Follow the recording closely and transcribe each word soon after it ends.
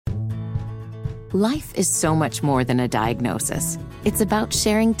Life is so much more than a diagnosis. It's about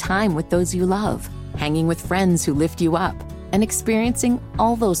sharing time with those you love, hanging with friends who lift you up, and experiencing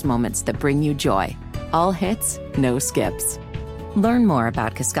all those moments that bring you joy. All hits, no skips. Learn more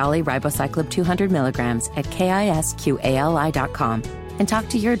about Kisqali Ribociclib 200 milligrams at KISQALI.com and talk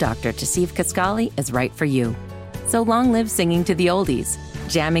to your doctor to see if Kisqali is right for you. So long live singing to the oldies,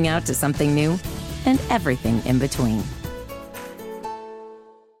 jamming out to something new, and everything in between.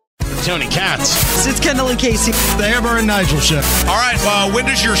 Tony Katz. It's Kendall and Casey. The Amber and Nigel show. All right, well, when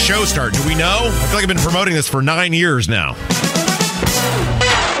does your show start? Do we know? I feel like I've been promoting this for 9 years now.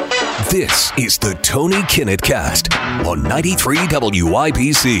 This is the Tony Kinnett Cast on 93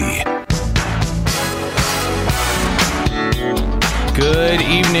 WIBC. Good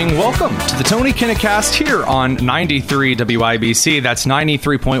evening. Welcome to the Tony Kinnett Cast here on 93 WIBC. That's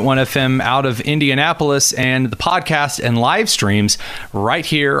 93.1 FM out of Indianapolis, and the podcast and live streams right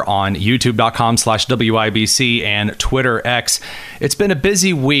here on youtube.com/WIBC and Twitter X. It's been a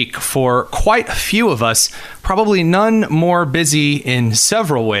busy week for quite a few of us, probably none more busy in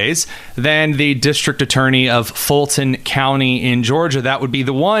several ways than the district attorney of Fulton County in Georgia. That would be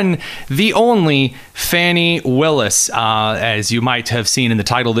the one, the only Fani Willis. As you might have seen in the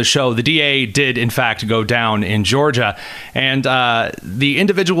title of the show, the DA did in fact go down in Georgia, and the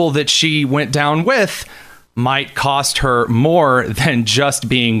individual that she went down with might cost her more than just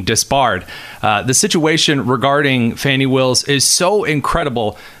being disbarred. The situation regarding Fani Willis is so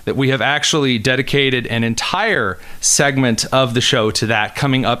incredible that we have actually dedicated an entire segment of the show to that,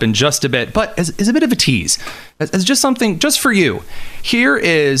 coming up in just a bit. But as a bit of a tease, as just something just for you, here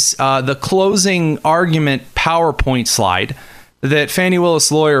is the closing argument PowerPoint slide that Fani Willis'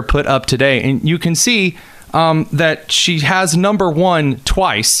 lawyer put up today. And you can see that she has number one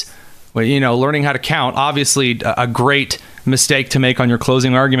twice. Well, you know, learning how to count, obviously a great mistake to make on your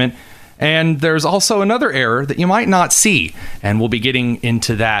closing argument. And there's also another error that you might not see, and we'll be getting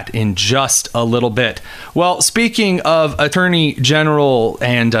into that in just a little bit. Well, speaking of Attorney General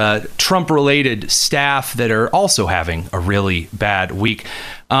and Trump-related staff that are also having a really bad week,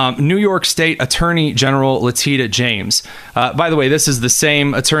 New York State Attorney General Letitia James. By the way, this is the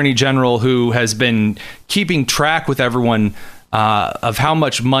same Attorney General who has been keeping track with everyone of how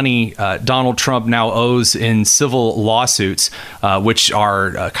much money Donald Trump now owes in civil lawsuits, which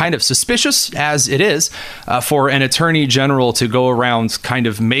are kind of suspicious as it is for an attorney general to go around kind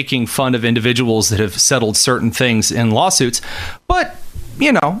of making fun of individuals that have settled certain things in lawsuits. But,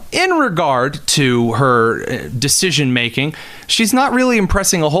 you know, in regard to her decision making, she's not really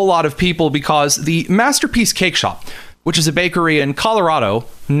impressing a whole lot of people, because the Masterpiece Cake Shop, which is a bakery in Colorado,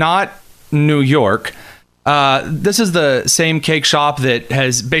 not New York, this is the same cake shop that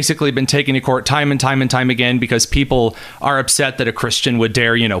has basically been taken to court time and time again because people are upset that a Christian would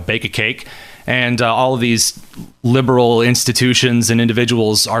dare, bake a cake. And all of these liberal institutions and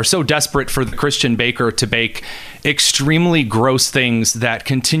individuals are so desperate for the Christian baker to bake extremely gross things that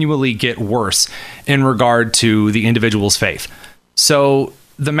continually get worse in regard to the individual's faith. So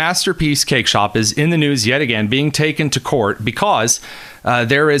the Masterpiece Cake Shop is in the news yet again, being taken to court because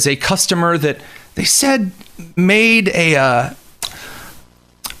there is a customer that they said made they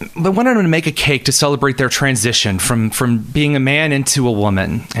wanted them to make a cake to celebrate their transition from being a man into a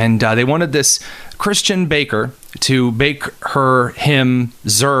woman. And they wanted this Christian baker to bake him,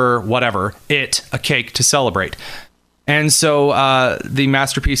 whatever, a cake to celebrate. And so the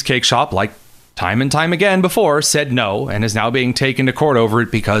Masterpiece Cake Shop, like time and time again before, said no, and is now being taken to court over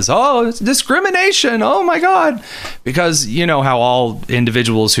it because, it's discrimination. Oh, my God. Because you know how all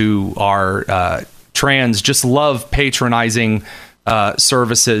individuals who are trans just love patronizing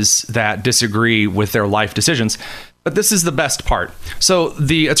services that disagree with their life decisions. But this is the best part. So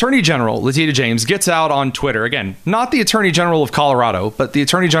the Attorney General, Letitia James, gets out on Twitter. Again, not the Attorney General of Colorado, but the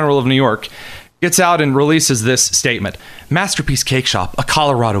Attorney General of New York, gets out and releases this statement. Masterpiece Cake Shop, a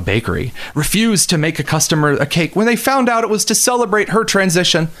Colorado bakery, refused to make a customer a cake when they found out it was to celebrate her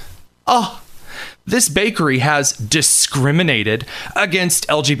transition. This bakery has discriminated against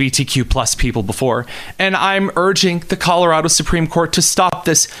LGBTQ plus people before, and I'm urging the Colorado Supreme Court to stop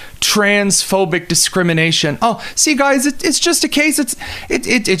this transphobic discrimination. See, guys, it's just a case.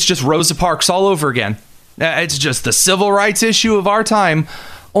 It's just Rosa Parks all over again. It's just the civil rights issue of our time.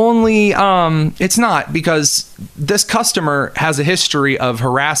 Only it's not, because this customer has a history of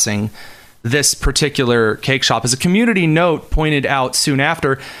harassing this particular cake shop. As a community note pointed out soon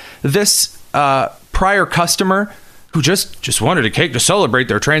after, this prior customer, who just wanted a cake to celebrate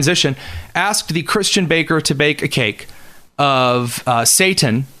their transition, asked the Christian baker to bake a cake of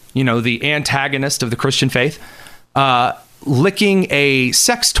Satan, the antagonist of the Christian faith, licking a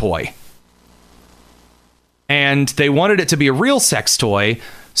sex toy. and they wanted it to be a real sex toy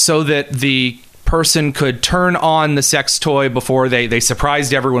so that the person could turn on the sex toy before they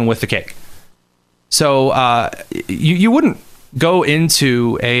surprised everyone with the cake. So you wouldn't go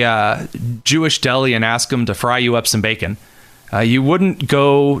into a Jewish deli and ask them to fry you up some bacon. You wouldn't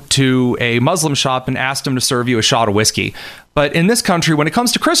go to a Muslim shop and ask them to serve you a shot of whiskey. But in this country, when it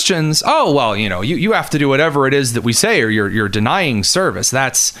comes to Christians, you have to do whatever it is that we say, or you're denying service.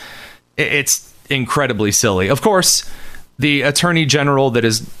 It's incredibly silly. Of course, the attorney general that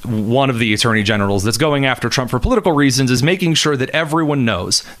is one of the attorney generals that's going after Trump for political reasons is making sure that everyone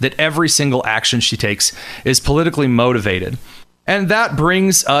knows that every single action she takes is politically motivated. And that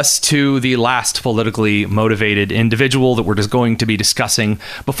brings us to the last politically motivated individual that we're just going to be discussing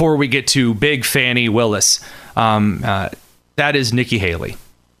before we get to Big Fannie Willis. That is Nikki Haley.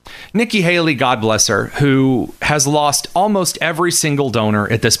 Nikki Haley, God bless her, who has lost almost every single donor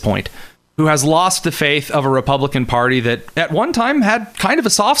at this point, who has lost the faith of a Republican Party that at one time had kind of a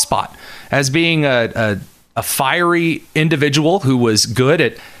soft spot as being a fiery individual who was good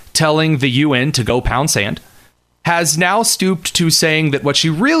at telling the UN to go pound sand, has now stooped to saying that what she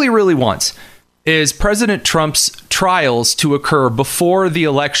really, really wants is President Trump's trials to occur before the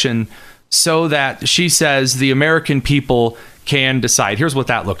election so that, she says, the American people can decide. Here's what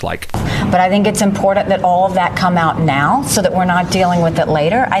that looked like. But I think it's important that all of that come out now so that we're not dealing with it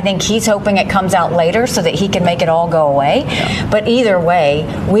later. I think he's hoping it comes out later so that he can make it all go away. Yeah. But either way,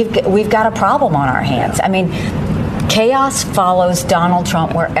 we've got a problem on our hands. I mean, chaos follows Donald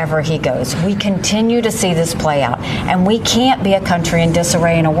Trump wherever he goes. We continue to see this play out, and we can't be a country in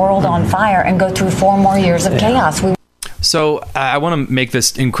disarray and a world on fire and go through 4 more years of chaos. So I want to make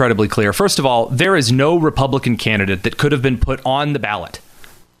this incredibly clear. First of all, there is no Republican candidate that could have been put on the ballot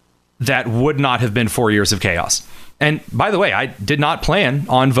that would not have been 4 years of chaos. And by the way, I did not plan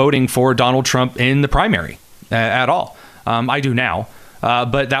on voting for Donald Trump in the primary at all. I do now,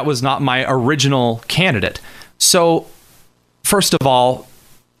 but that was not my original candidate. So first of all,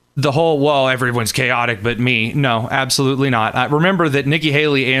 the whole, well, everyone's chaotic but me. No, absolutely not. Remember that Nikki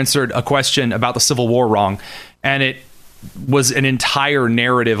Haley answered a question about the Civil War wrong, and it was an entire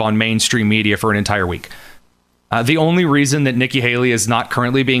narrative on mainstream media for an entire week. The only reason that Nikki Haley is not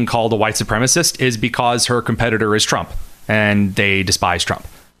currently being called a white supremacist is because her competitor is Trump, and they despise Trump.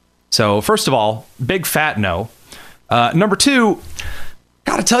 So first of all, big fat no. Number two,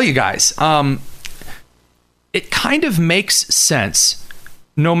 gotta tell you guys, it kind of makes sense,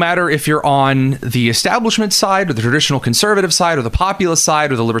 no matter if you're on the establishment side or the traditional conservative side or the populist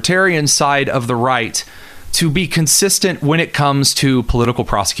side or the libertarian side of the right, to be consistent when it comes to political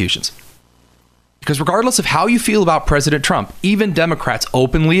prosecutions. Because regardless of how you feel about President Trump, even Democrats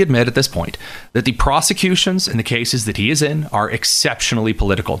openly admit at this point that the prosecutions in the cases that he is in are exceptionally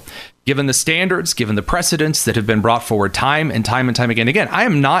political. Given the standards, given the precedents that have been brought forward time and time and time again. Again, I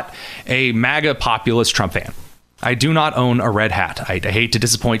am not a MAGA populist Trump fan. I do not own a red hat. I hate to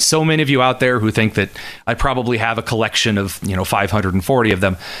disappoint so many of you out there who think that I probably have a collection of, 540 of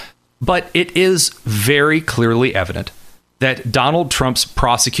them. But it is very clearly evident that Donald Trump's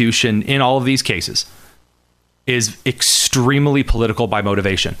prosecution in all of these cases is extremely political by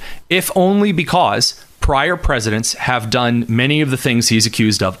motivation, if only because prior presidents have done many of the things he's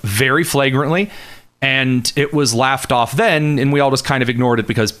accused of very flagrantly, and it was laughed off then, and we all just kind of ignored it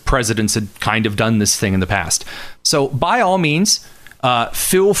because presidents had kind of done this thing in the past. So by all means,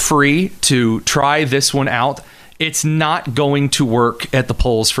 feel free to try this one out. It's not going to work at the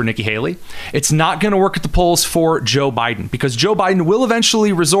polls for Nikki Haley. It's not going to work at the polls for Joe Biden, because Joe Biden will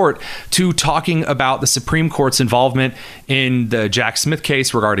eventually resort to talking about the Supreme Court's involvement in the Jack Smith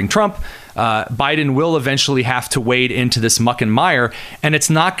case regarding Trump. Biden will eventually have to wade into this muck and mire, and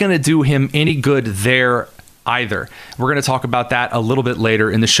it's not going to do him any good there either. We're going to talk about that a little bit later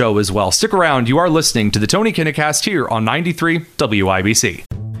in the show as well. Stick around. You are listening to the Tony Kinnett Cast here on 93 WIBC.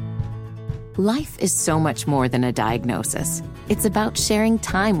 Life is so much more than a diagnosis. It's about sharing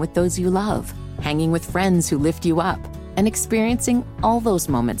time with those you love, hanging with friends who lift you up, and experiencing all those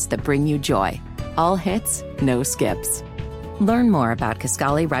moments that bring you joy. All hits, no skips. Learn more about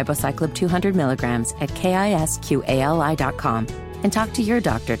Kisqali Ribociclib 200 milligrams at KISQALI.com and talk to your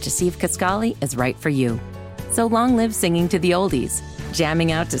doctor to see if Kisqali is right for you. So long live singing to the oldies,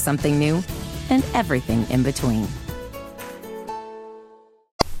 jamming out to something new, and everything in between.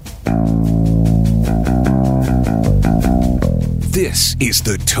 This is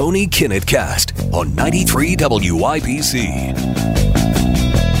the Tony Kinnett Cast on 93 WIBC.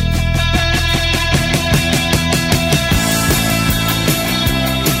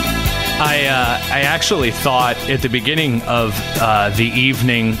 I actually thought at the beginning of the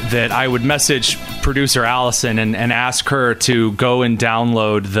evening that I would message producer Allison and ask her to go and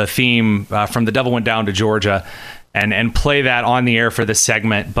download the theme from The Devil Went Down to Georgia and play that on the air for this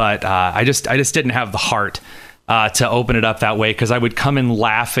segment. But I just didn't have the heart to open it up that way, because I would come in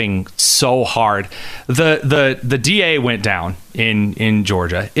laughing so hard. The DA went down in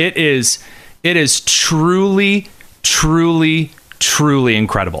Georgia. It is truly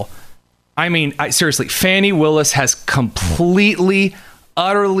incredible. I mean, seriously, Fani Willis has completely,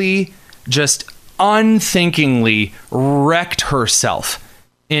 utterly, just unthinkingly wrecked herself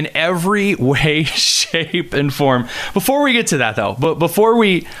in every way, shape, and form. Before we get to that, though, but before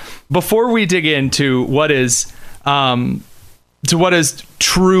we dig into what is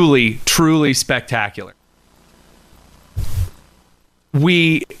truly spectacular,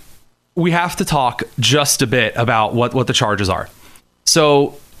 we have to talk just a bit about what the charges are.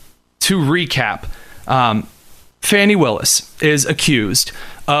 So, to recap, Fani Willis is accused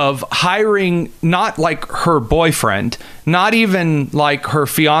of hiring not like her boyfriend, not even like her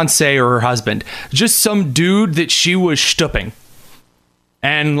fiance or her husband, just some dude that she was stooping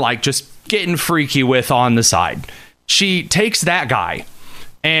and like just getting freaky with on the side. She takes that guy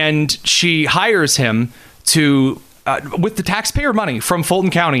and she hires him to with the taxpayer money from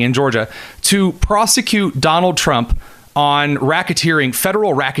Fulton County in Georgia to prosecute Donald Trump on racketeering,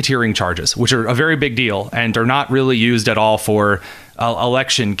 federal racketeering charges, which are a very big deal and are not really used at all for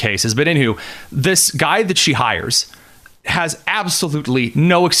election cases. But anywho, this guy that she hires has absolutely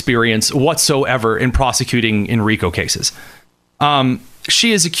no experience whatsoever in prosecuting in RICO cases.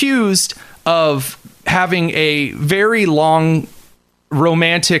 She is accused of having a very long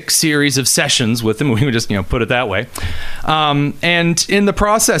romantic series of sessions with him. We would just, put it that way. And in the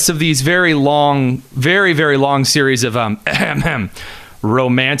process of these very long series of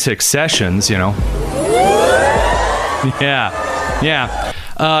romantic sessions,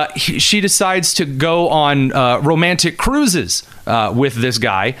 she decides to go on romantic cruises with this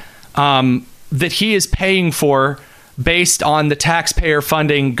guy that he is paying for based on the taxpayer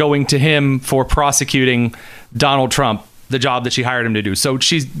funding going to him for prosecuting Donald Trump, the job that she hired him to do. So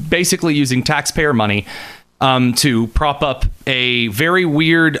she's basically using taxpayer money to prop up a very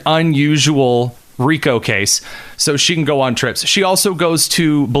weird, unusual RICO case so she can go on trips. She also goes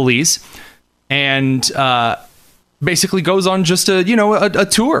to Belize and basically goes on just a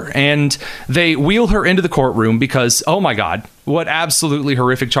tour, and they wheel her into the courtroom because, oh my God, what absolutely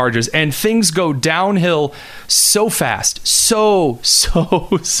horrific charges. And things go downhill so fast, so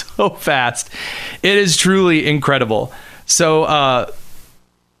fast. It is truly incredible. So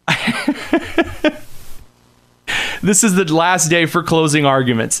this is the last day for closing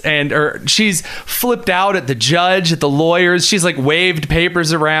arguments, and she's flipped out at the judge, at the lawyers. She's like waved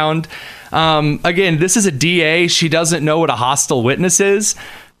papers around. Again, this is a DA. She doesn't know what a hostile witness is.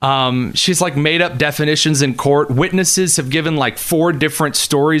 She's like made up definitions in court. Witnesses have given like 4 different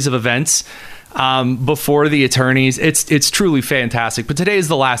stories of events before the attorneys. It's truly fantastic. But today is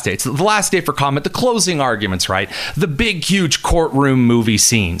the last day. It's the last day for comment, the closing arguments, right? The big, huge courtroom movie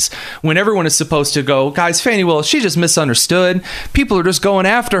scenes when everyone is supposed to go, guys, Fani Willis, she just misunderstood. People are just going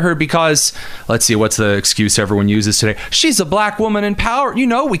after her because, let's see, what's the excuse everyone uses today? She's a black woman in power.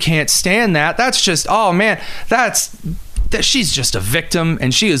 We can't stand that. That's just, oh man, that she's just a victim,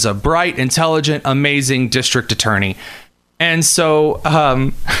 and she is a bright, intelligent, amazing district attorney. And so,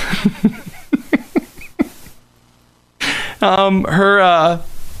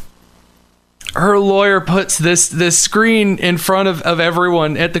 her lawyer puts this screen in front of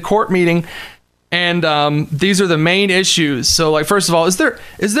everyone at the court meeting, and these are the main issues. So, like, first of all, is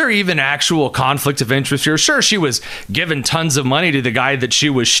there even actual conflict of interest here? Sure, she was given tons of money to the guy that she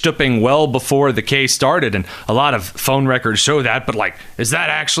was stooping well before the case started, and a lot of phone records show that. But like, is that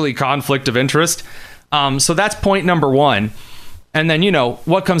actually conflict of interest? So that's point number one. And then,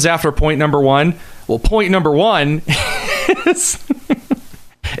 what comes after point number one? Well, point number one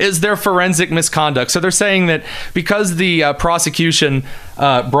is their forensic misconduct. So they're saying that because the prosecution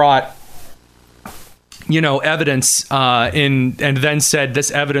brought, evidence and then said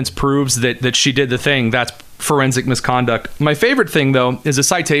this evidence proves that she did the thing, that's forensic misconduct. My favorite thing, though, is a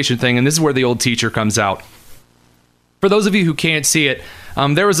citation thing, and this is where the old teacher comes out. For those of you who can't see it,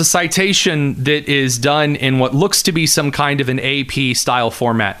 there was a citation that is done in what looks to be some kind of an AP style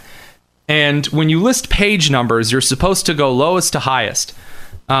format. And when you list page numbers, you're supposed to go lowest to highest.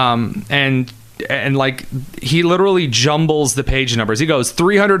 And like, he literally jumbles the page numbers. He goes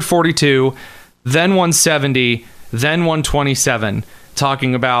 342, then 170, then 127,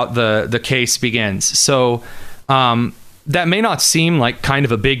 talking about the case begins. So that may not seem like kind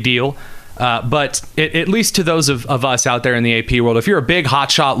of a big deal, But at least to those of us out there in the AP world, if you're a big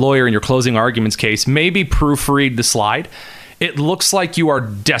hotshot lawyer in your closing arguments case, maybe proofread the slide. It looks like you are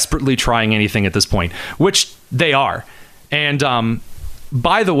desperately trying anything at this point, which they are. And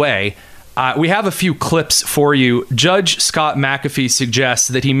by the way, we have a few clips for you. Judge Scott McAfee suggests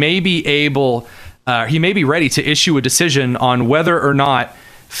that he may be ready to issue a decision on whether or not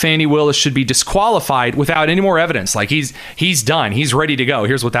Fani Willis should be disqualified without any more evidence. Like he's done. He's ready to go.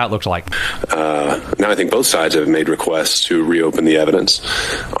 Here's what that looked like. Now I think both sides have made requests to reopen the evidence.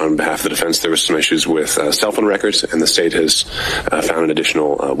 On behalf of the defense, there were some issues with cell phone records, and the state has found an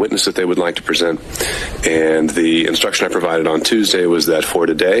additional witness that they would like to present. And the instruction I provided on Tuesday was that for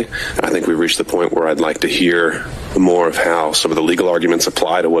today, I think we've reached the point where I'd like to hear more of how some of the legal arguments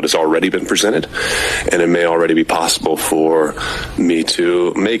apply to what has already been presented. And it may already be possible for me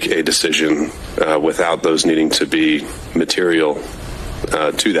to make a decision without those needing to be material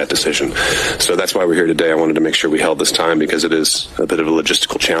to that decision. So that's why we're here today. I wanted to make sure we held this time because it is a bit of a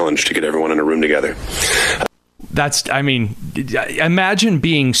logistical challenge to get everyone in a room together. Imagine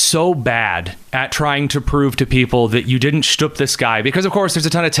being so bad at trying to prove to people that you didn't shtup this guy, because of course there's a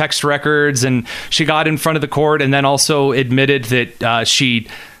ton of text records, and she got in front of the court and then also admitted that she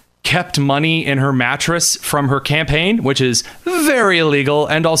kept money in her mattress from her campaign, which is very illegal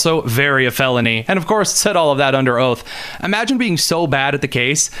and also very a felony. And of course, said all of that under oath. Imagine being so bad at the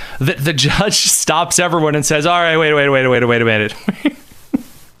case that the judge stops everyone and says, all right, wait a minute.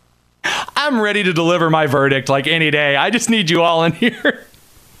 I'm ready to deliver my verdict like any day. I just need you all in here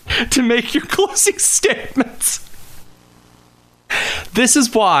to make your closing statements. This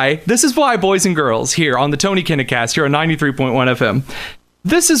is why, boys and girls, here on the Tony Kinnett Cast, here on 93.1 FM,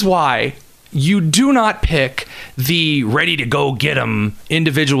 this is why you do not pick the ready to go get 'em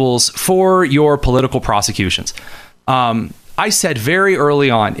individuals for your political prosecutions. I said very early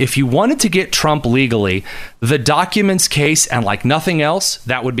on, if you wanted to get Trump legally, the documents case and like nothing else,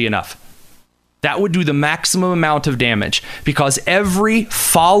 that would be enough. That would do the maximum amount of damage, because every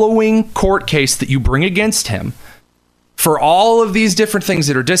following court case that you bring against him for all of these different things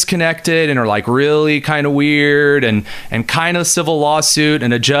that are disconnected and are like really kind of weird and kind of civil lawsuit,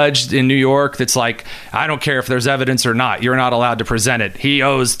 and a judge in New York that's like, I don't care if there's evidence or not, you're not allowed to present it. He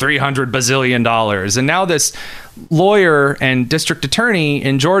owes $300 bazillion. And now this lawyer and district attorney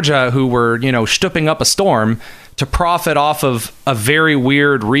in Georgia who were, shtupping up a storm to profit off of a very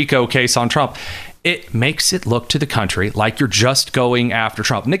weird RICO case on Trump. It makes it look to the country like you're just going after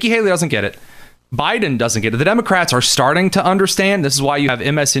Trump. Nikki Haley doesn't get it. Biden doesn't get it. The Democrats are starting to understand. This is why you have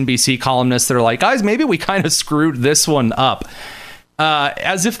MSNBC columnists that are like, guys, maybe we kind of screwed this one up.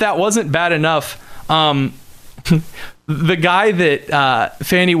 As if that wasn't bad enough. The guy that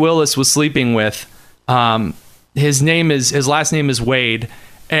Fani Willis was sleeping with, his last name is Wade.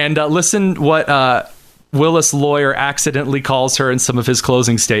 And listen what Willis' lawyer accidentally calls her in some of his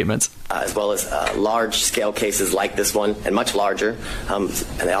closing statements. As well as large-scale cases like this one, and much larger. And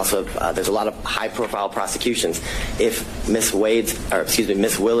they also, there's a lot of high-profile prosecutions. If Miss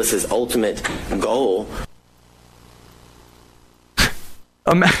Willis's ultimate goal.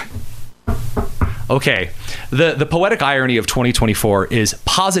 Okay, the poetic irony of 2024 is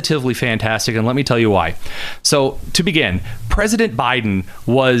positively fantastic, and let me tell you why. So, to begin, President Biden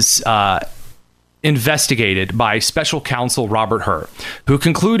was investigated by special counsel Robert Hur, who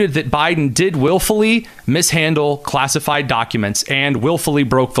concluded that Biden did willfully mishandle classified documents and willfully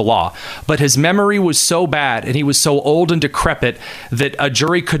broke the law. But his memory was so bad and he was so old and decrepit that a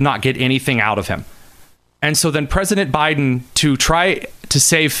jury could not get anything out of him. And so then President Biden, to try to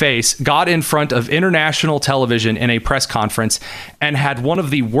save face, got in front of international television in a press conference and had one of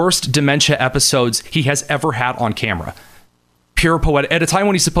the worst dementia episodes he has ever had on camera. Pure poetic, at a time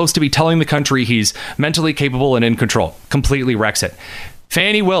when he's supposed to be telling the country he's mentally capable and in control. Completely wrecks it.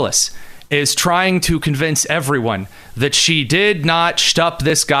 Fani Willis is trying to convince everyone that she did not shtup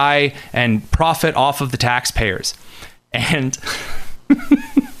this guy and profit off of the taxpayers. And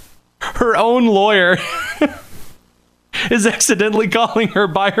her own lawyer is accidentally calling her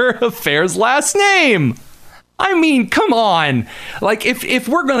by her affair's last name. I mean, come on. Like, if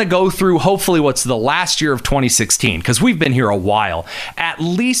we're going to go through, hopefully, what's the last year of 2016, because we've been here a while, at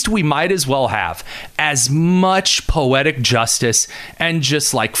least we might as well have as much poetic justice and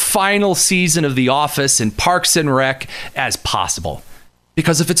just like final season of The Office and Parks and Rec as possible.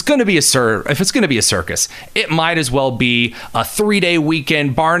 Because if it's going to be a circus, it might as well be a 3-day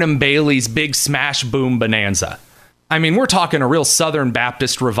weekend Barnum Bailey's Big Smash Boom Bonanza. I mean, we're talking a real Southern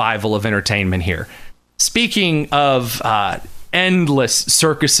Baptist revival of entertainment here. Speaking of endless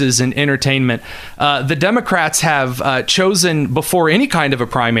circuses and entertainment. The Democrats have chosen before any kind of a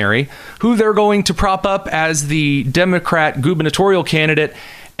primary who they're going to prop up as the Democrat gubernatorial candidate.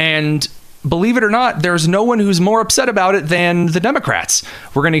 And believe it or not, there's no one who's more upset about it than the Democrats.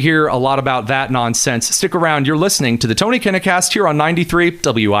 We're going to hear a lot about that nonsense. Stick around. You're listening to the Tony Kinnett Cast here on 93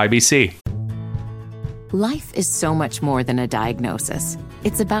 WIBC. Life is so much more than a diagnosis.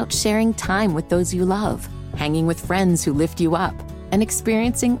 It's about sharing time with those you love, hanging with friends who lift you up, and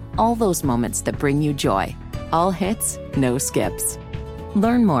experiencing all those moments that bring you joy. All hits, no skips.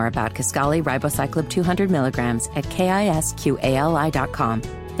 Learn more about Kisqali Ribociclib 200 milligrams at KISQALI.com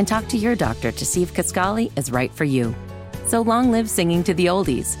and talk to your doctor to see if Kisqali is right for you. So long live singing to the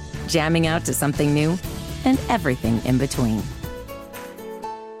oldies, jamming out to something new, and everything in between.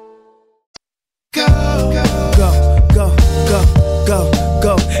 Go, go, go, go, go,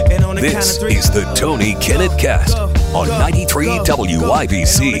 go. And on the count of This three, is the Tony Kinnett Cast on 93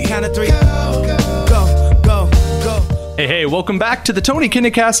 WIBC. Hey, welcome back to the Tony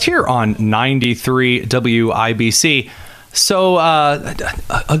Kinnett Cast here on 93 WIBC. So,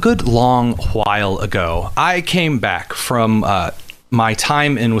 a good long while ago, I came back from my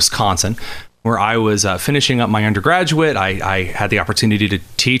time in Wisconsin, where I was finishing up my undergraduate. I had the opportunity to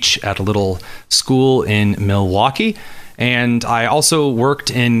teach at a little school in Milwaukee, and I also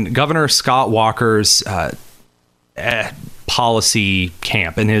worked in Governor Scott Walker's policy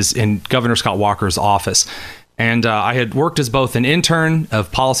camp in Governor Scott Walker's office. And I had worked as both an intern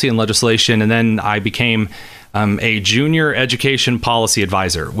of policy and legislation, and then I became a junior education policy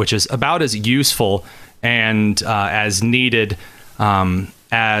advisor, which is about as useful and as needed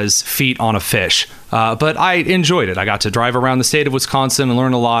as feet on a fish. But I enjoyed it. I got to drive around the state of Wisconsin and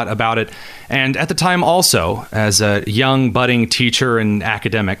learn a lot about it. And at the time also, as a young budding teacher and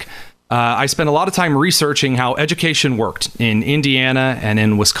academic, I spent a lot of time researching how education worked in Indiana and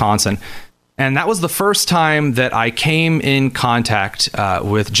in Wisconsin. And that was the first time that I came in contact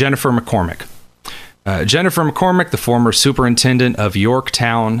with Jennifer McCormick. Jennifer McCormick, the former superintendent of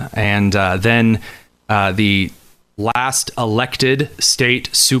Yorktown, and then the last elected state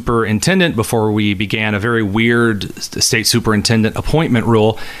superintendent before we began a very weird state superintendent appointment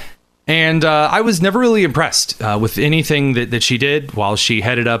rule. And I was never really impressed with anything that she did while she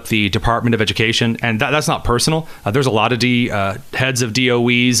headed up the Department of Education. And that's not personal. There's a lot of heads of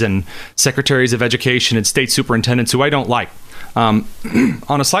DOEs and secretaries of education and state superintendents who I don't like. On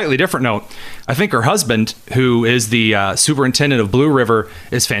a slightly different note, I think her husband, who is the superintendent of Blue River,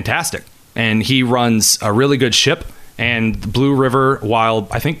 is fantastic. And he runs a really good ship. And Blue River, while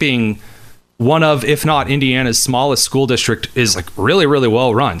I think being one of, if not Indiana's smallest school district, is like really, really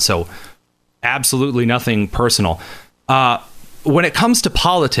well run. So absolutely nothing personal. When it comes to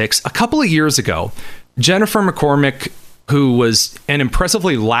politics, a couple of years ago, Jennifer McCormick, who was an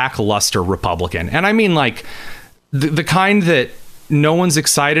impressively lackluster Republican, and I mean like the kind that no one's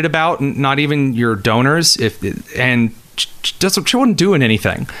excited about, not even your donors, she wasn't doing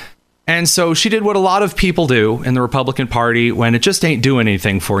anything. And so she did what a lot of people do in the Republican Party when it just ain't doing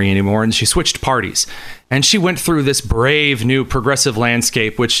anything for you anymore. And she switched parties. And she went through this brave new progressive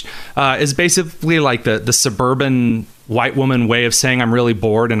landscape, which is basically like the suburban white woman way of saying I'm really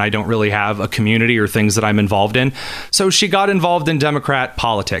bored and I don't really have a community or things that I'm involved in. So she got involved in Democrat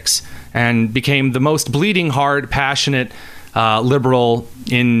politics and became the most bleeding heart, passionate liberal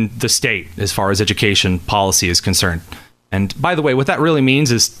in the state as far as education policy is concerned. And by the way, what that really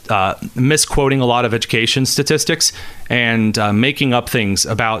means is misquoting a lot of education statistics and making up things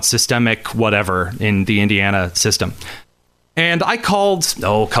about systemic whatever in the Indiana system. And I called,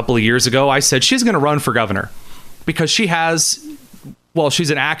 a couple of years ago, I said she's going to run for governor because she's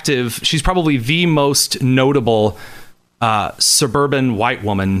she's probably the most notable suburban white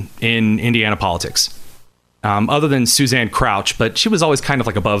woman in Indiana politics, other than Suzanne Crouch, but she was always kind of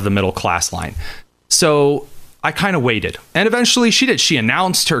like above the middle class line. So I kind of waited, and eventually she did. She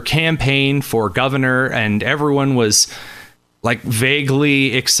announced her campaign for governor, and everyone was like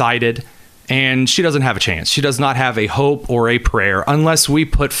vaguely excited, and she doesn't have a chance. She does not have a hope or a prayer unless we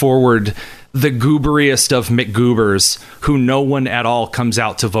put forward the gooberiest of McGoobers who no one at all comes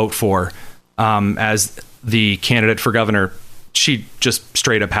out to vote for as the candidate for governor. She just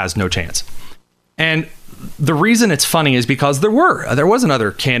straight up has no chance. And the reason it's funny is because there was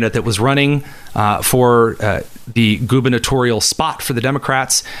another candidate that was running for the gubernatorial spot for the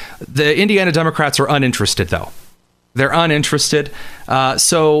Democrats. The Indiana Democrats are uninterested, though. They're uninterested.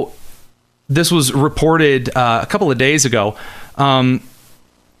 So this was reported a couple of days ago.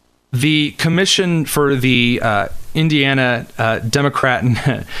 The commission for the Indiana Democrat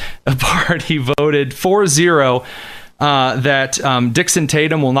Party voted 4-0 that Dixon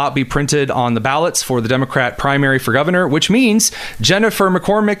Tatum will not be printed on the ballots for the Democrat primary for governor, which means Jennifer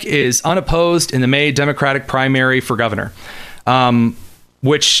McCormick is unopposed in the May Democratic primary for governor,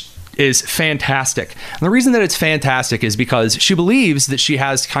 which is fantastic. And the reason that it's fantastic is because she believes that she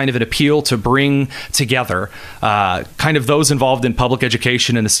has kind of an appeal to bring together kind of those involved in public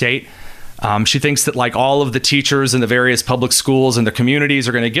education in the state. She thinks that like all of the teachers in the various public schools and the communities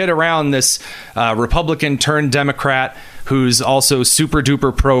are going to get around this Republican turned Democrat who's also super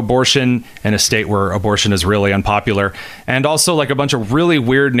duper pro-abortion in a state where abortion is really unpopular. And also like a bunch of really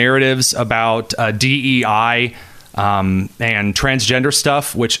weird narratives about DEI and transgender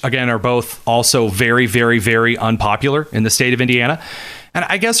stuff, which again are both also very, very, very unpopular in the state of Indiana. And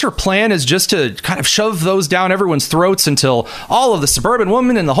I guess her plan is just to kind of shove those down everyone's throats until all of the suburban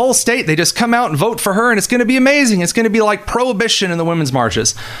women in the whole state, they just come out and vote for her, and it's going to be amazing. It's going to be like prohibition in the women's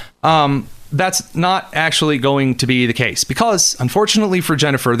marches. That's not actually going to be the case because, unfortunately for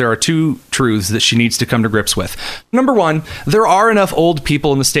Jennifer, there are two truths that she needs to come to grips with. Number one, there are enough old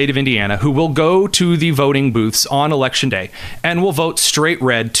people in the state of Indiana who will go to the voting booths on Election Day and will vote straight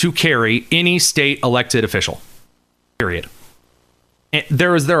red to carry any state elected official. Period.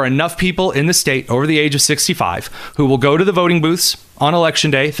 There are enough people in the state over the age of 65 who will go to the voting booths on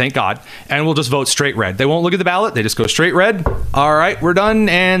Election Day, thank God, and will just vote straight red. They won't look at the ballot. They just go straight red. All right, we're done.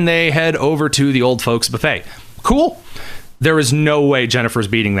 And they head over to the old folks buffet. Cool. There is no way Jennifer's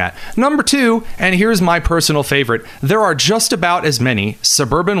beating that. Number two, and here's my personal favorite, there are just about as many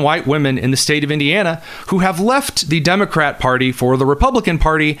suburban white women in the state of Indiana who have left the Democrat Party for the Republican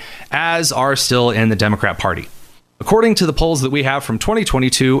Party as are still in the Democrat Party. According to the polls that we have from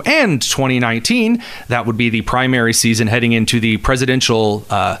 2022 and 2019, that would be the primary season heading into the presidential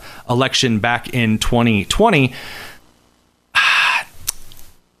election back in 2020.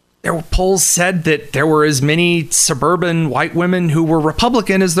 There were polls said that there were as many suburban white women who were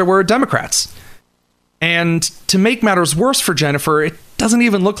Republican as there were Democrats. And to make matters worse for Jennifer, it doesn't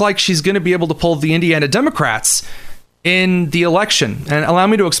even look like she's going to be able to pull the Indiana Democrats in the election. And allow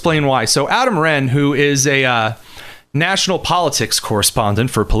me to explain why. So Adam Wren, who is a national politics correspondent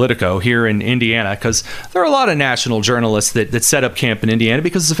for Politico here in Indiana, because there are a lot of national journalists that set up camp in Indiana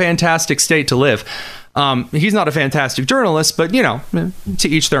because it's a fantastic state to live. He's not a fantastic journalist, but, you know, to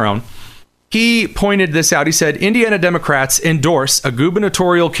each their own. He pointed this out. He said, Indiana Democrats endorse a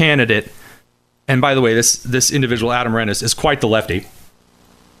gubernatorial candidate. And by the way, this individual, Adam Wren, is quite the lefty.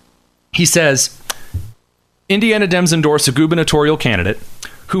 He says, Indiana Dems endorse a gubernatorial candidate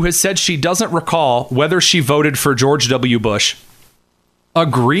who has said she doesn't recall whether she voted for George W. Bush,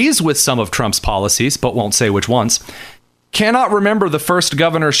 agrees with some of Trump's policies, but won't say which ones, cannot remember the first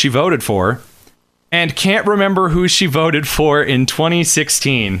governor she voted for, and can't remember who she voted for in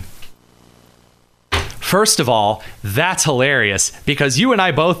 2016. First of all, that's hilarious because you and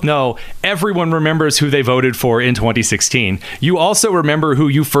I both know everyone remembers who they voted for in 2016. You also remember who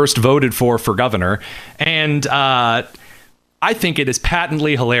you first voted for governor. And I think it is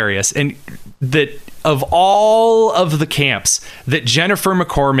patently hilarious, and that of all of the camps that Jennifer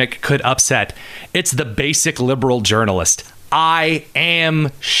McCormick could upset, it's the basic liberal journalist. I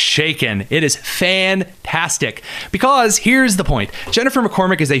am shaken. It is fantastic because here's the point. Jennifer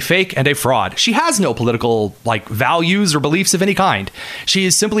McCormick is a fake and a fraud. She has no political values or beliefs of any kind. She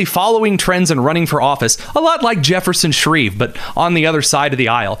is simply following trends and running for office, a lot like Jefferson Shreve, but on the other side of the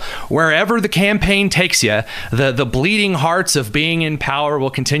aisle. Wherever the campaign takes you, the bleeding hearts of being in power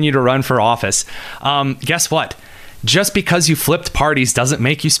will continue to run for office. Guess what? Just because you flipped parties doesn't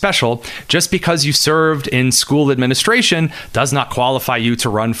make you special. Just because you served in school administration does not qualify you to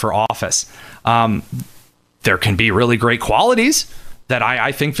run for office. There can be really great qualities that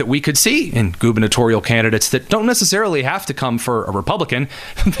I think that we could see in gubernatorial candidates that don't necessarily have to come for a Republican.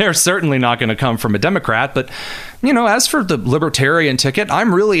 They're certainly not going to come from a Democrat. But, you know, as for the libertarian ticket,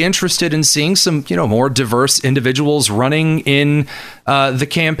 I'm really interested in seeing some, more diverse individuals running in the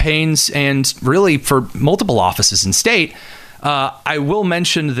campaigns and really for multiple offices in state. I will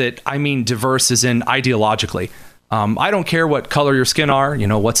mention that I mean diverse as in ideologically. I don't care what color your skin are,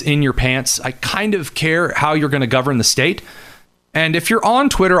 what's in your pants. I kind of care how you're going to govern the state. And if you're on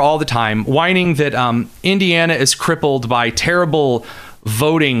Twitter all the time whining that Indiana is crippled by terrible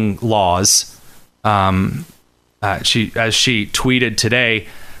voting laws, she tweeted today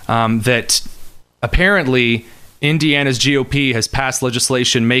that apparently Indiana's GOP has passed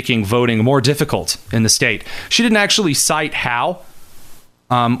legislation making voting more difficult in the state. She didn't actually cite how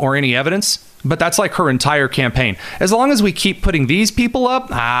or any evidence, but that's like her entire campaign. As long as we keep putting these people up,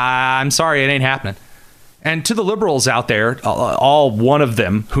 I'm sorry, it ain't happening. And to the liberals out there, all one of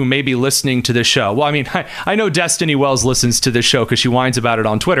them who may be listening to this show. Well, I mean, I know Destiny Wells listens to this show because she whines about it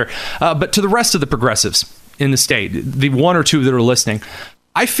on Twitter. But to the rest of the progressives in the state, the one or two that are listening,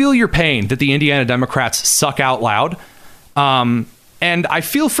 I feel your pain that the Indiana Democrats suck out loud. And I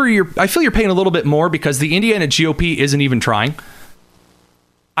feel your pain a little bit more because the Indiana GOP isn't even trying.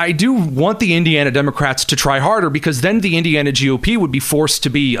 I do want the Indiana Democrats to try harder because then the Indiana GOP would be forced to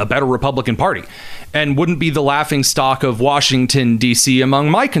be a better Republican Party and wouldn't be the laughingstock of Washington, D.C. among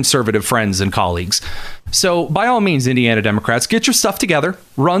my conservative friends and colleagues. So by all means, Indiana Democrats, get your stuff together,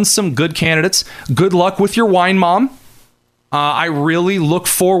 run some good candidates. Good luck with your wine mom. I really look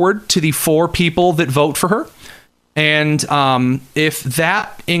forward to the 4 people that vote for her. And if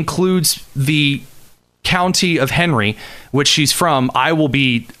that includes the county of Henry, which she's from, I will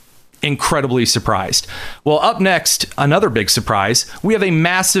be incredibly surprised. Well, up next, another big surprise. We have a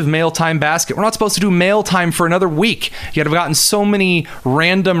massive mail time basket. We're not supposed to do mail time for another week, yet I've gotten so many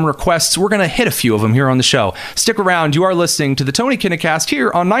random requests. We're going to hit a few of them here on the show. Stick around. You are listening to the Tony Kinnett Cast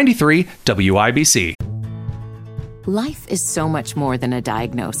here on 93 WIBC. Life is so much more than a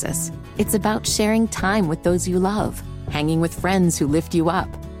diagnosis. It's about sharing time with those you love, hanging with friends who lift you up,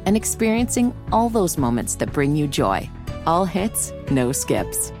 and experiencing all those moments that bring you joy. All hits, no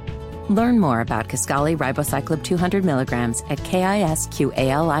skips. Learn more about Kisqali Ribociclib 200 milligrams at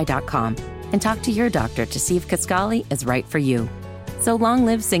KISQALI.com and talk to your doctor to see if Kisqali is right for you. So long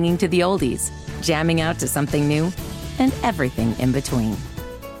live singing to the oldies, jamming out to something new, and everything in between.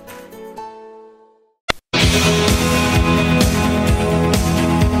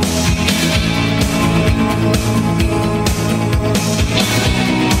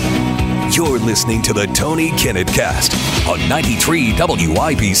 You're listening to the Tony Kinnett Cast on 93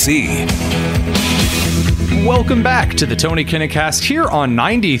 WIBC. Welcome back to the Tony Kinnett Cast here on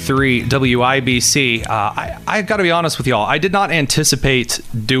 93 WIBC. I got to be honest with y'all. I did not anticipate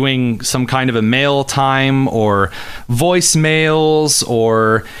doing some kind of a mail time or voicemails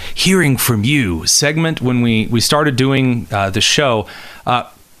or hearing from you segment when we started doing the show.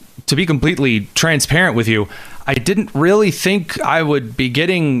 To be completely transparent with you, I didn't really think I would be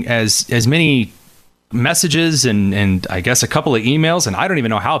getting as many messages and I guess a couple of emails, and I don't even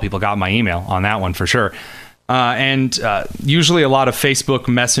know how people got my email on that one for sure. And usually a lot of Facebook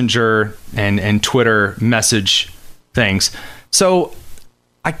Messenger and Twitter message things. So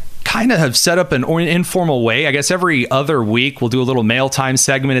I kind of have set up an informal way. I guess every other week we'll do a little mail time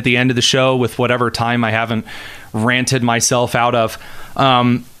segment at the end of the show with whatever time I haven't ranted myself out of.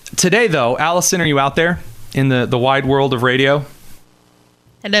 Today, though, Allison, are you out there in the wide world of radio?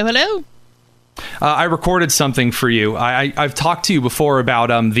 Hello. I recorded something for you. I've talked to you before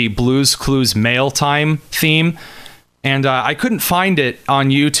about the Blues Clues mail time theme, and I couldn't find it on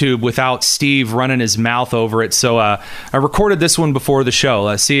YouTube without Steve running his mouth over it. So I recorded this one before the show.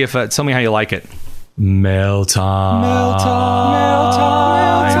 Let's see if tell me how you like it. Mail time. Mail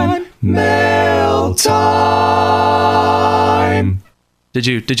time. Mail time. Mail time. Did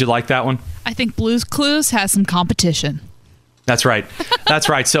you like that one? I think Blues Clues has some competition. That's right. That's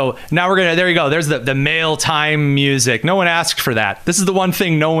right. So now there you go. There's the mail time music. No one asked for that. This is the one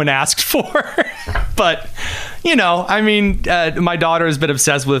thing no one asked for. But, I mean, my daughter has been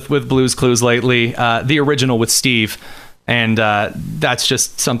obsessed with Blues Clues lately, the original with Steve. And that's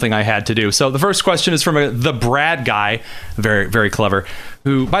just something I had to do. So the first question is from the Brad guy, very, very clever,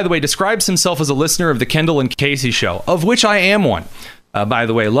 who, by the way, describes himself as a listener of the Kendall and Casey show, of which I am one. By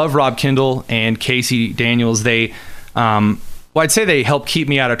the way, love Rob Kendall and Casey Daniels. They, I'd say they help keep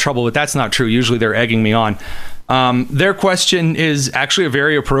me out of trouble, but that's not true. Usually they're egging me on. Their question is actually a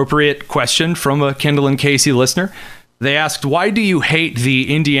very appropriate question from a Kendall and Casey listener. They asked, why do you hate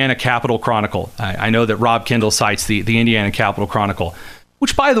the Indiana Capitol Chronicle? I know that Rob Kendall cites the Indiana Capitol Chronicle,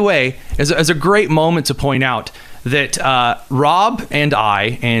 which, by the way, is a great moment to point out that Rob and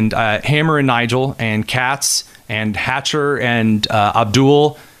I and Hammer and Nigel and Katz and Hatcher and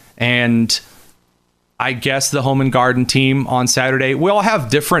Abdul and I guess the Home and Garden team on Saturday, we all have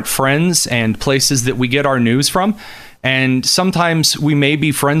different friends and places that we get our news from. And sometimes we may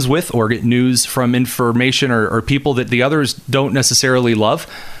be friends with or get news from information or people that the others don't necessarily love.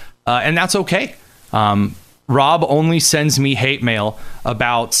 And that's okay. Rob only sends me hate mail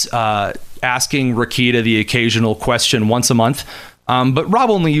about asking Rakita the occasional question once a month. But Rob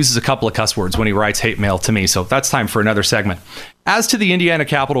only uses a couple of cuss words when he writes hate mail to me. So that's time for another segment. As to the Indiana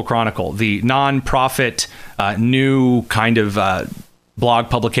Capitol Chronicle, the nonprofit new kind of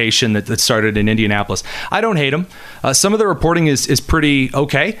blog publication that started in Indianapolis, I don't hate them. Some of the reporting is pretty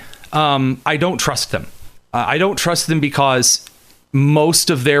okay. I don't trust them. I don't trust them because most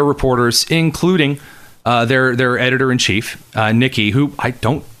of their reporters, including their editor-in-chief, Nikki, who I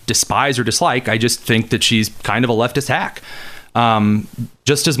don't despise or dislike. I just think that she's kind of a leftist hack.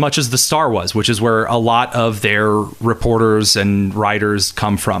 Just as much as the Star was, which is where a lot of their reporters and writers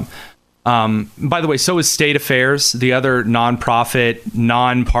come from. By the way, so is State Affairs, the other nonprofit,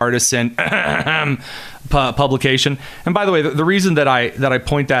 nonpartisan publication. And by the way, the reason that I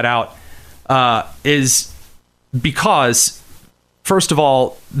point that out is because, first of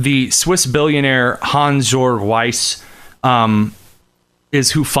all, the Swiss billionaire Hans-Jörg Weiss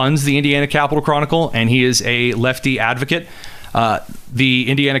is who funds the Indiana Capitol Chronicle, and he is a lefty advocate. The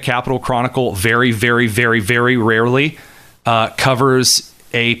Indiana Capitol Chronicle very, very, very, very rarely covers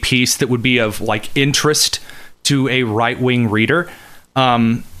a piece that would be of like interest to a right-wing reader.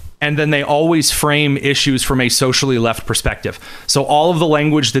 And then they always frame issues from a socially left perspective. So all of the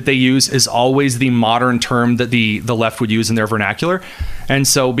language that they use is always the modern term that the left would use in their vernacular. And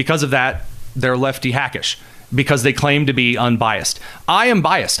so because of that, they're lefty hackish, because they claim to be unbiased. I am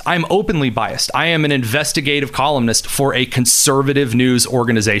biased. I'm openly biased. I am an investigative columnist for a conservative news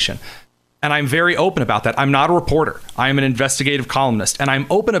organization. And I'm very open about that. I'm not a reporter. I am an investigative columnist. And I'm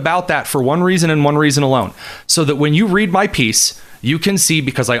open about that for one reason and one reason alone. So that when you read my piece, you can see,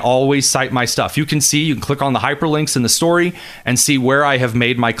 because I always cite my stuff, you can click on the hyperlinks in the story and see where I have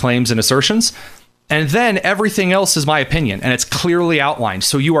made my claims and assertions. And then everything else is my opinion, and it's clearly outlined.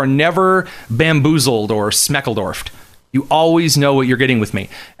 So you are never bamboozled or smeckledorfed. You always know what you're getting with me.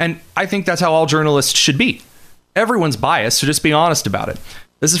 And I think that's how all journalists should be. Everyone's biased, so just be honest about it.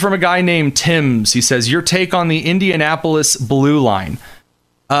 This is from a guy named Timms. He says, your take on the Indianapolis Blue Line.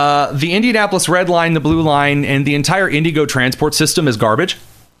 The Indianapolis Red Line, the Blue Line, and the entire Indigo transport system is garbage.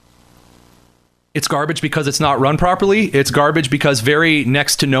 It's garbage because it's not run properly. It's garbage because very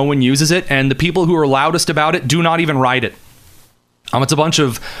next to no one uses it, and the people who are loudest about it do not even ride it. It's a bunch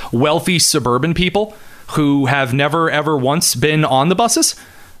of wealthy suburban people who have never, ever once been on the buses.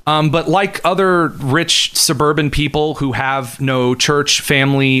 But like other rich suburban people who have no church,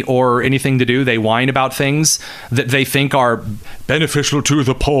 family, or anything to do, they whine about things that they think are beneficial to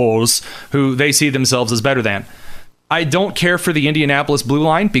the poor, who they see themselves as better than. I don't care for the Indianapolis Blue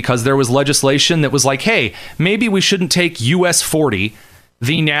Line because there was legislation that was like, hey, maybe we shouldn't take US 40,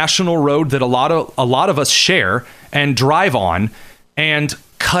 the national road that a lot of us share and drive on, and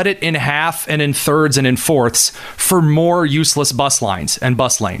cut it in half and in thirds and in fourths for more useless bus lines and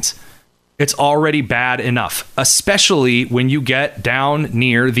bus lanes. It's already bad enough, especially when you get down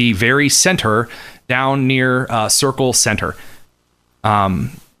near the very center, down near Circle Center.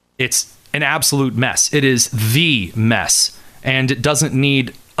 It's an absolute mess. It is the mess, and it doesn't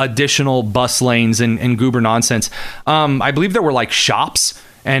need additional bus lanes and goober nonsense. I believe there were like shops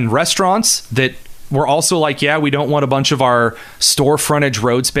and restaurants that were also like, yeah, we don't want a bunch of our store frontage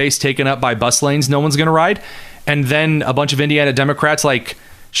road space taken up by bus lanes no one's going to ride. And then a bunch of Indiana Democrats like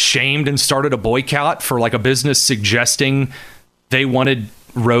shamed and started a boycott for like a business suggesting they wanted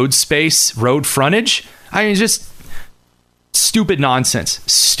road space, road frontage. I mean, just stupid nonsense.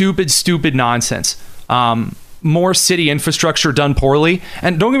 Stupid nonsense. More city infrastructure done poorly.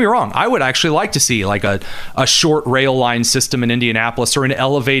 And don't get me wrong, I would actually like to see like a short rail line system in Indianapolis, or an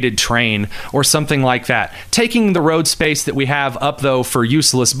elevated train or something like that. Taking the road space that we have up, though, for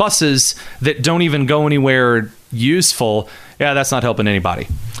useless buses that don't even go anywhere useful, yeah, that's not helping anybody.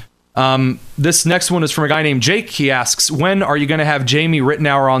 This next one is from a guy named Jake. He asks, when are you going to have Jamie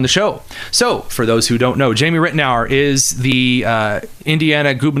Ritenour on the show? So, for those who don't know, Jamie Ritenour is the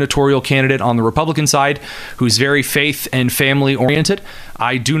Indiana gubernatorial candidate on the Republican side, who's very faith and family oriented.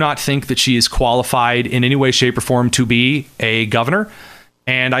 I do not think that she is qualified in any way, shape, or form to be a governor.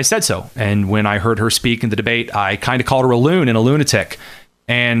 And I said so. And when I heard her speak in the debate, I kind of called her a loon and a lunatic,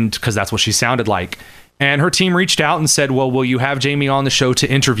 and because that's what she sounded like. And her team reached out and said, well, will you have Jamie on the show to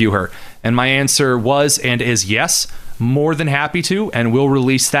interview her? And my answer was and is yes, more than happy to, and we'll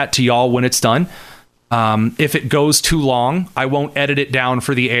release that to y'all when it's done. If it goes too long, I won't edit it down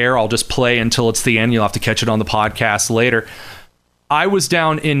for the air. I'll just play until it's the end. You'll have to catch it on the podcast later. I was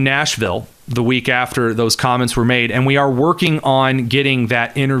down in Nashville the week after those comments were made, and we are working on getting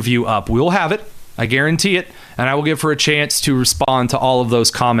that interview up. We'll have it. I guarantee it, and I will give her a chance to respond to all of those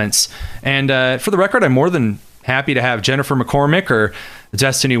comments. And for the record, I'm more than happy to have Jennifer McCormick or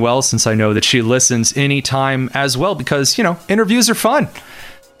Destiny Wells, since I know that she listens anytime as well, because, you know, interviews are fun.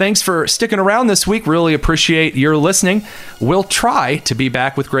 Thanks for sticking around this week. Really appreciate your listening. We'll try to be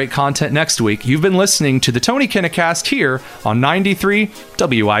back with great content next week. You've been listening to the Tony Kinnett Cast here on 93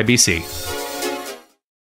 WIBC.